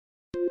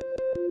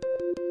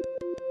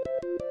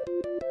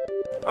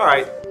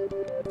Alright,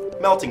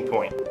 melting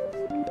point.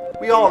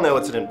 We all know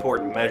it's an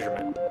important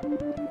measurement.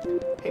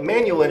 Hey,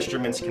 manual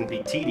instruments can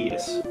be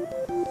tedious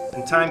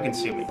and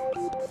time-consuming,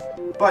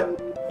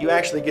 but you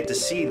actually get to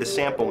see the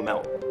sample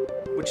melt,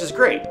 which is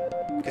great,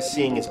 because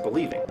seeing is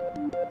believing.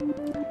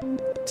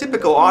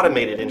 Typical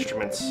automated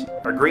instruments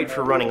are great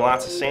for running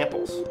lots of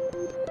samples,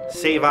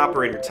 save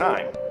operator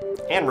time,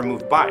 and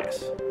remove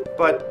bias,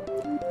 but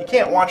you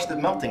can't watch the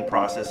melting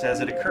process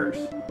as it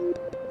occurs.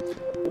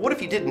 But what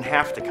if you didn't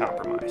have to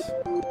compromise?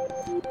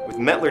 With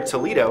METTLET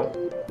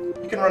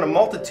TOLEDO, you can run a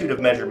multitude of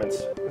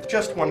measurements with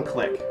just one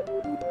click,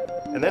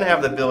 and then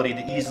have the ability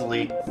to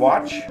easily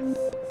watch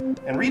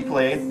and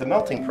replay the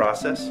melting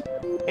process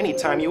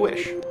anytime you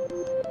wish.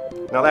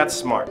 Now that's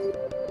smart.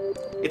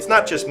 It's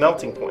not just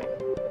melting point,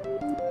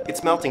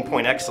 it's melting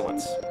point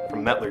excellence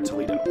from METTLET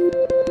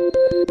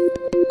TOLEDO.